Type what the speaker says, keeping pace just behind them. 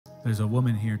There's a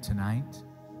woman here tonight.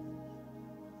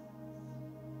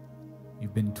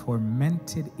 You've been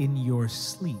tormented in your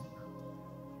sleep.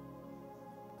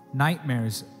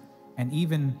 Nightmares, and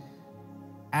even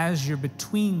as you're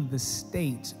between the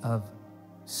state of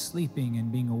sleeping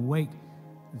and being awake,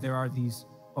 there are these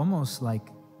almost like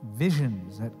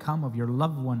visions that come of your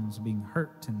loved ones being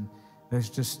hurt, and there's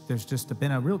just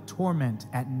been a real torment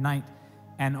at night,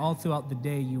 and all throughout the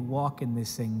day you walk in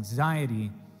this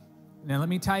anxiety. Now let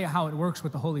me tell you how it works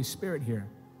with the Holy Spirit here.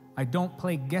 I don't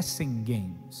play guessing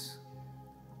games.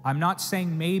 I'm not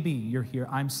saying maybe you're here.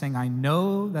 I'm saying I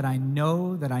know that I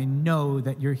know that I know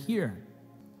that you're here.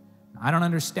 I don't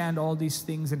understand all these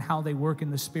things and how they work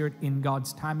in the Spirit in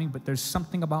God's timing, but there's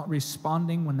something about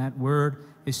responding when that word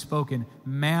is spoken.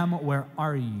 Ma'am, where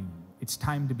are you? It's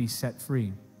time to be set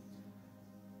free.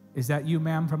 Is that you,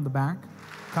 ma'am, from the back?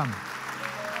 Come.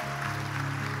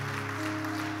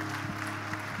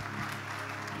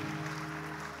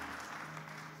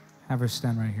 Have her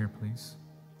stand right here, please.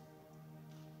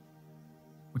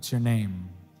 What's your name?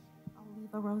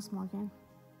 Oliva Rose Morgan.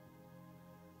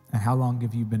 And how long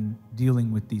have you been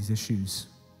dealing with these issues?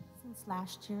 Since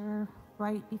last year,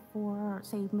 right before,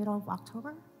 say, middle of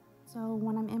October. So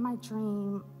when I'm in my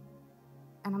dream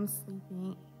and I'm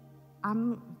sleeping,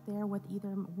 I'm there with either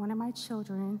one of my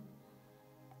children,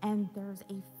 and there's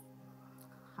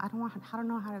I don't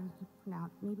know how to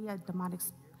pronounce, maybe a demonic,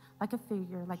 like a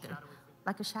figure,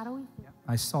 like a shadowy figure.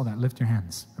 I saw that. Lift your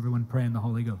hands. Everyone pray in the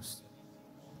Holy Ghost.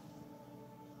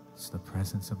 It's the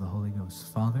presence of the Holy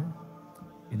Ghost. Father,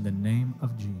 in the name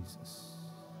of Jesus,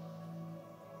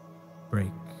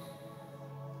 break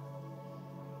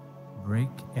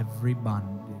every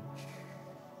bondage.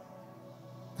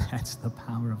 That's the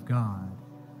power of God.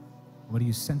 What are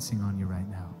you sensing on you right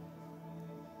now?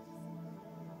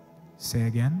 Say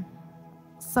again.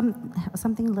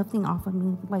 Something lifting off of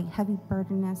me, like heavy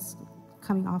burdenness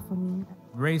coming off of me.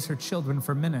 Raise her children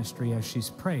for ministry as she's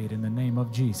prayed in the name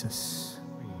of Jesus.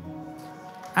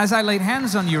 As I laid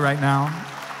hands on you right now,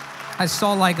 I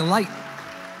saw like light.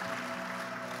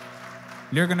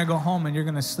 You're going to go home and you're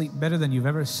going to sleep better than you've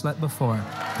ever slept before.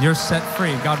 You're set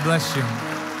free. God bless you.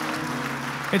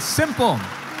 It's simple.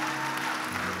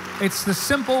 It's the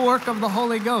simple work of the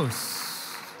Holy Ghost.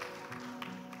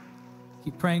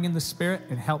 Keep praying in the Spirit.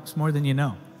 It helps more than you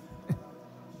know.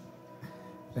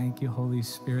 Thank you, Holy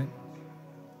Spirit.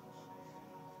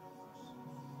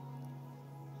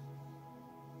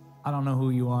 I don't know who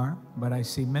you are, but I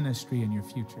see ministry in your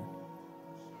future.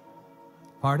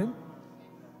 Pardon?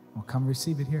 Well, come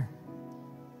receive it here.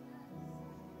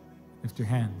 Lift your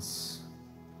hands.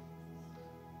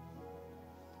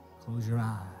 Close your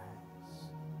eyes.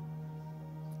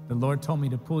 The Lord told me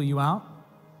to pull you out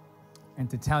and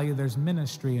to tell you there's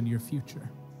ministry in your future.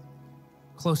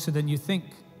 Closer than you think.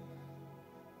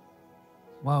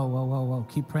 Whoa, whoa, whoa, whoa.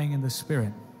 Keep praying in the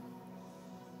Spirit.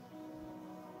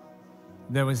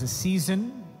 There was a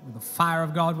season where the fire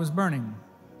of God was burning.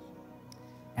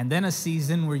 And then a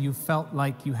season where you felt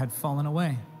like you had fallen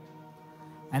away.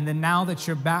 And then now that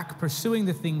you're back pursuing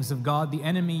the things of God, the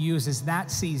enemy uses that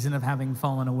season of having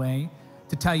fallen away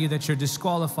to tell you that you're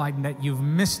disqualified and that you've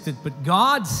missed it. But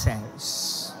God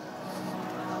says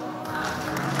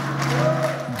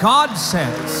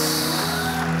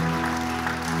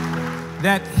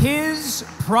that His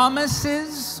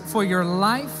promises for your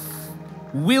life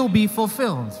will be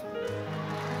fulfilled.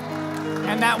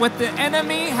 And that what the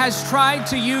enemy has tried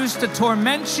to use to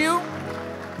torment you,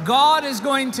 God is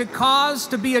going to cause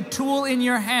to be a tool in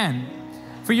your hand.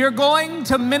 For you're going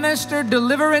to minister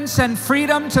deliverance and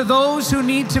freedom to those who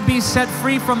need to be set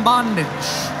free from bondage.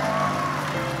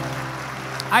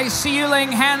 I see you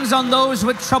laying hands on those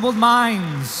with troubled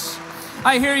minds.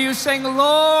 I hear you saying,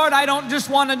 Lord, I don't just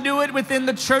want to do it within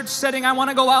the church setting. I want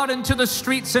to go out into the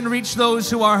streets and reach those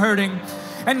who are hurting.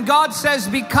 And God says,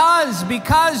 because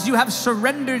you have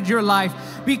surrendered your life,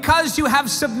 because you have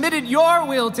submitted your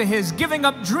will to His, giving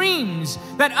up dreams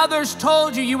that others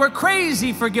told you were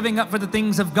crazy for giving up for the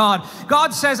things of God.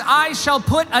 God says, I shall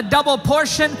put a double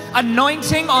portion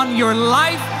anointing on your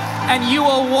life, and you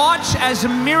will watch as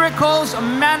miracles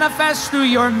manifest through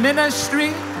your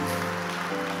ministry.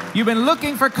 You've been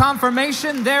looking for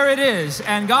confirmation. There it is.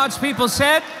 And God's people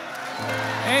said,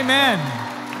 amen.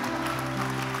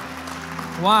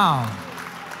 Wow.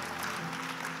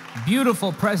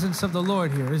 Beautiful presence of the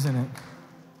Lord here, isn't it?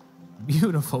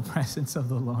 Beautiful presence of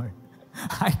the Lord.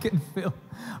 I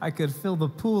could feel the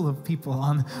pool of people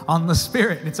on the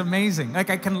Spirit. It's amazing. Like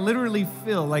I can literally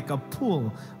feel like a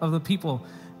pool of the people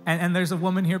And there's a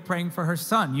woman here praying for her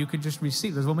son. You could just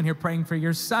receive. There's a woman here praying for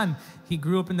your son. He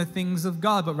grew up in the things of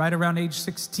God, but right around age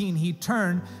 16, he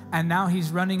turned, and now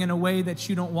he's running in a way that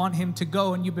you don't want him to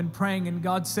go, and you've been praying, and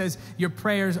God says your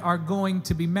prayers are going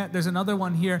to be met. There's another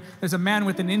one here. There's a man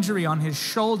with an injury on his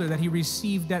shoulder that he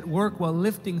received at work while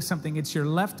lifting something. It's your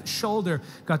left shoulder.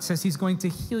 God says he's going to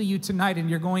heal you tonight,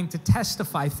 and you're going to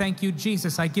testify. Thank you,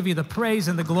 Jesus. I give you the praise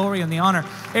and the glory and the honor.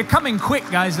 They're coming quick,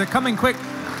 guys. They're coming quick.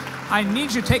 I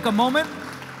need you to take a moment.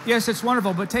 Yes, it's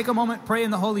wonderful, but take a moment, pray in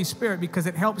the Holy Spirit, because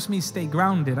it helps me stay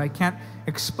grounded. I can't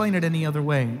explain it any other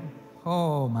way.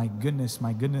 Oh, my goodness,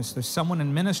 my goodness. There's someone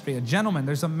in ministry, a gentleman.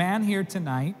 There's a man here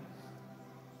tonight.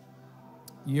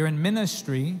 You're in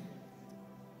ministry,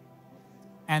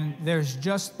 and there's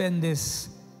just been this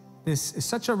is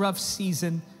such a rough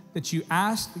season that you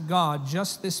asked God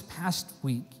just this past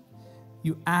week.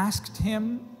 You asked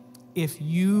him if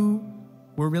you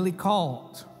were really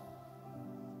called.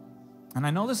 And I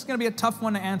know this is going to be a tough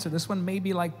one to answer. This one may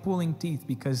be like pulling teeth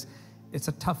because it's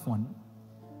a tough one.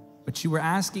 But you were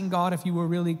asking God if you were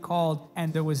really called,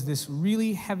 and there was this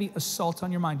really heavy assault on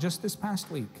your mind just this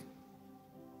past week.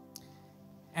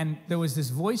 And there was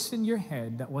this voice in your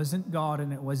head that wasn't God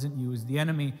and it wasn't you. It was the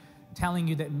enemy telling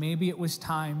you that maybe it was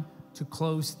time to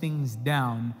close things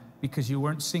down because you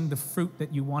weren't seeing the fruit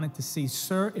that you wanted to see.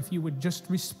 Sir, if you would just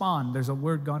respond, there's a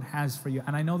word God has for you.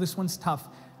 And I know this one's tough.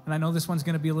 And I know this one's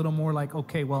going to be a little more like,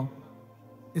 okay, well,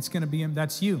 it's going to be him.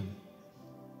 That's you.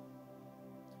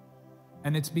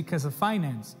 And it's because of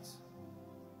finances.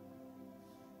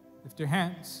 Lift your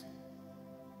hands.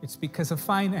 It's because of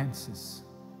finances.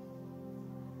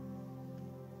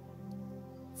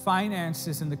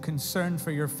 Finances and the concern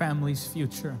for your family's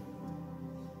future.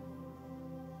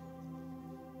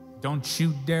 Don't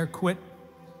you dare quit.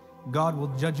 God will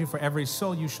judge you for every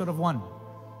soul you should have won.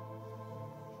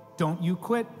 Don't you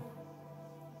quit.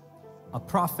 A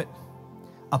prophet,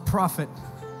 a prophet,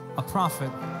 a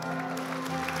prophet.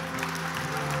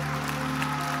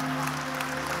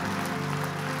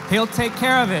 He'll take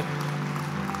care of it.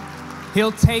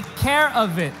 He'll take care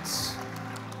of it.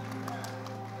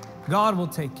 God will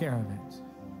take care of it.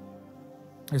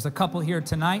 There's a couple here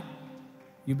tonight.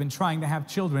 You've been trying to have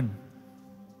children.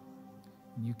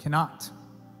 You cannot.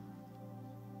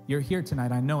 You're here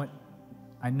tonight. I know it.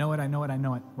 I know it, I know it, I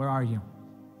know it. Where are you?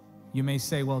 You may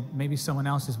say, well, maybe someone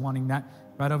else is wanting that.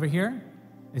 Right over here?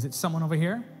 Is it someone over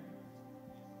here?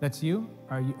 That's you?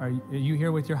 Are you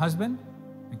here with your husband?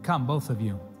 And come, both of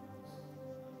you.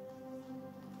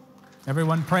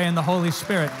 Everyone pray in the Holy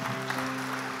Spirit.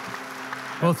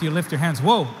 Both of you lift your hands.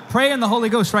 Whoa, pray in the Holy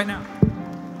Ghost right now.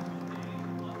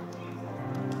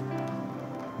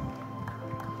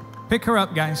 Pick her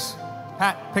up, guys.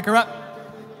 Pat, pick her up.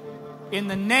 In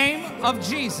the name of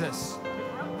Jesus.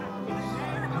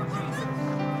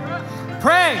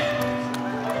 Pray.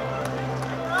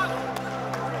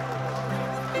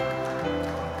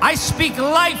 I speak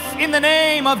life in the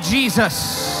name of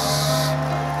Jesus.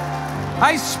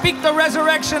 I speak the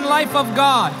resurrection life of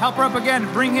God. Help her up again.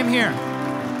 Bring him here.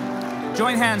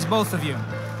 Join hands, both of you.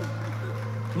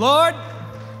 Lord,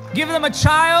 give them a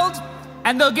child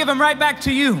and they'll give him right back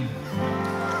to you.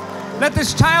 Let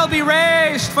this child be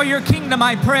raised for your kingdom,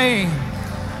 I pray.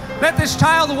 Let this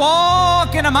child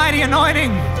walk in a mighty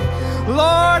anointing.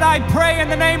 Lord, I pray in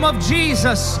the name of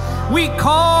Jesus, we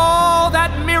call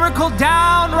that miracle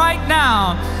down right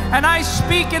now. And I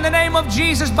speak in the name of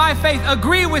Jesus by faith.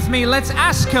 Agree with me. Let's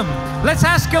ask him. Let's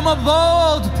ask him a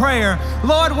bold prayer.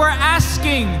 Lord, we're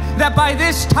asking that by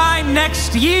this time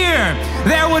next year,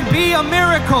 there would be a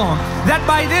miracle. That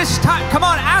by this time, come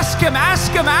on, ask him,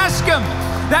 ask him, ask him.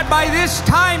 That by this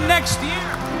time next year,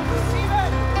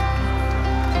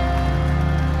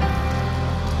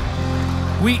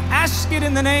 we ask it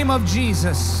in the name of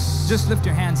Jesus. Just lift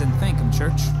your hands and thank him,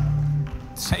 church.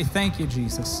 Say, thank you,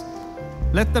 Jesus.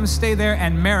 Let them stay there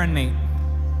and marinate.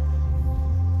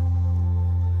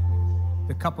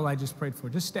 The couple I just prayed for,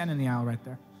 just stand in the aisle right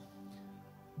there.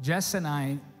 Jess and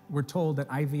I were told that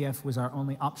IVF was our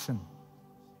only option.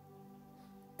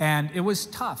 And it was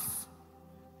tough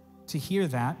to hear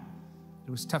that.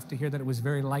 It was tough to hear that it was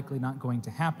very likely not going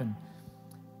to happen.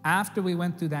 After we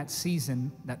went through that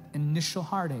season, that initial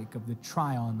heartache of the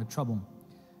trial and the trouble,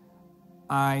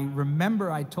 I remember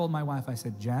I told my wife, I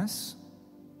said, Jess,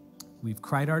 we've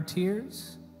cried our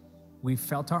tears. We've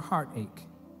felt our heartache.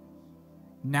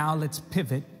 Now let's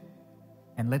pivot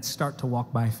and let's start to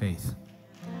walk by faith.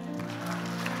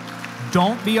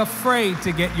 Don't be afraid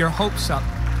to get your hopes up.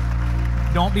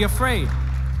 Don't be afraid.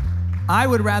 I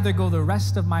would rather go the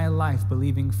rest of my life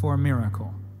believing for a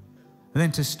miracle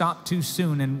than to stop too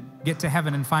soon and get to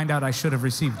heaven and find out I should have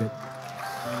received it.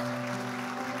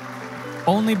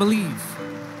 Only believe.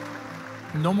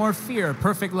 No more fear.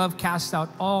 Perfect love casts out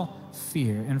all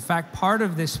fear. In fact, part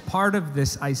of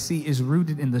this I see is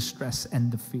rooted in the stress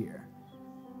and the fear.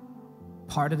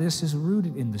 Part of this is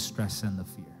rooted in the stress and the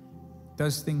fear. It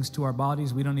does things to our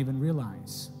bodies we don't even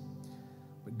realize.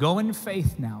 But go in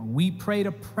faith now. We prayed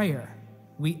a prayer.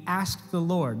 We asked the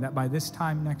Lord that by this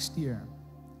time next year,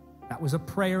 that was a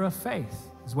prayer of faith,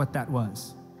 is what that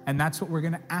was. And that's what we're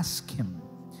going to ask Him.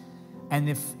 And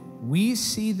if we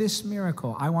see this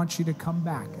miracle, I want you to come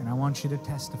back and I want you to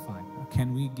testify.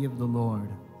 Can we give the Lord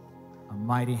a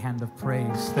mighty hand of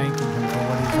praise, thanking Him for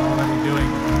what He's already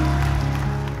doing?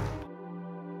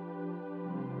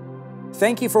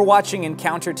 Thank you for watching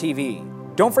Encounter TV.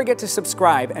 Don't forget to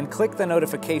subscribe and click the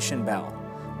notification bell.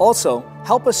 Also,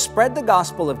 help us spread the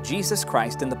gospel of Jesus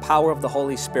Christ in the power of the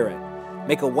Holy Spirit.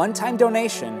 Make a one-time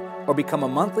donation or become a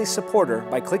monthly supporter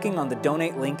by clicking on the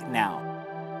donate link now.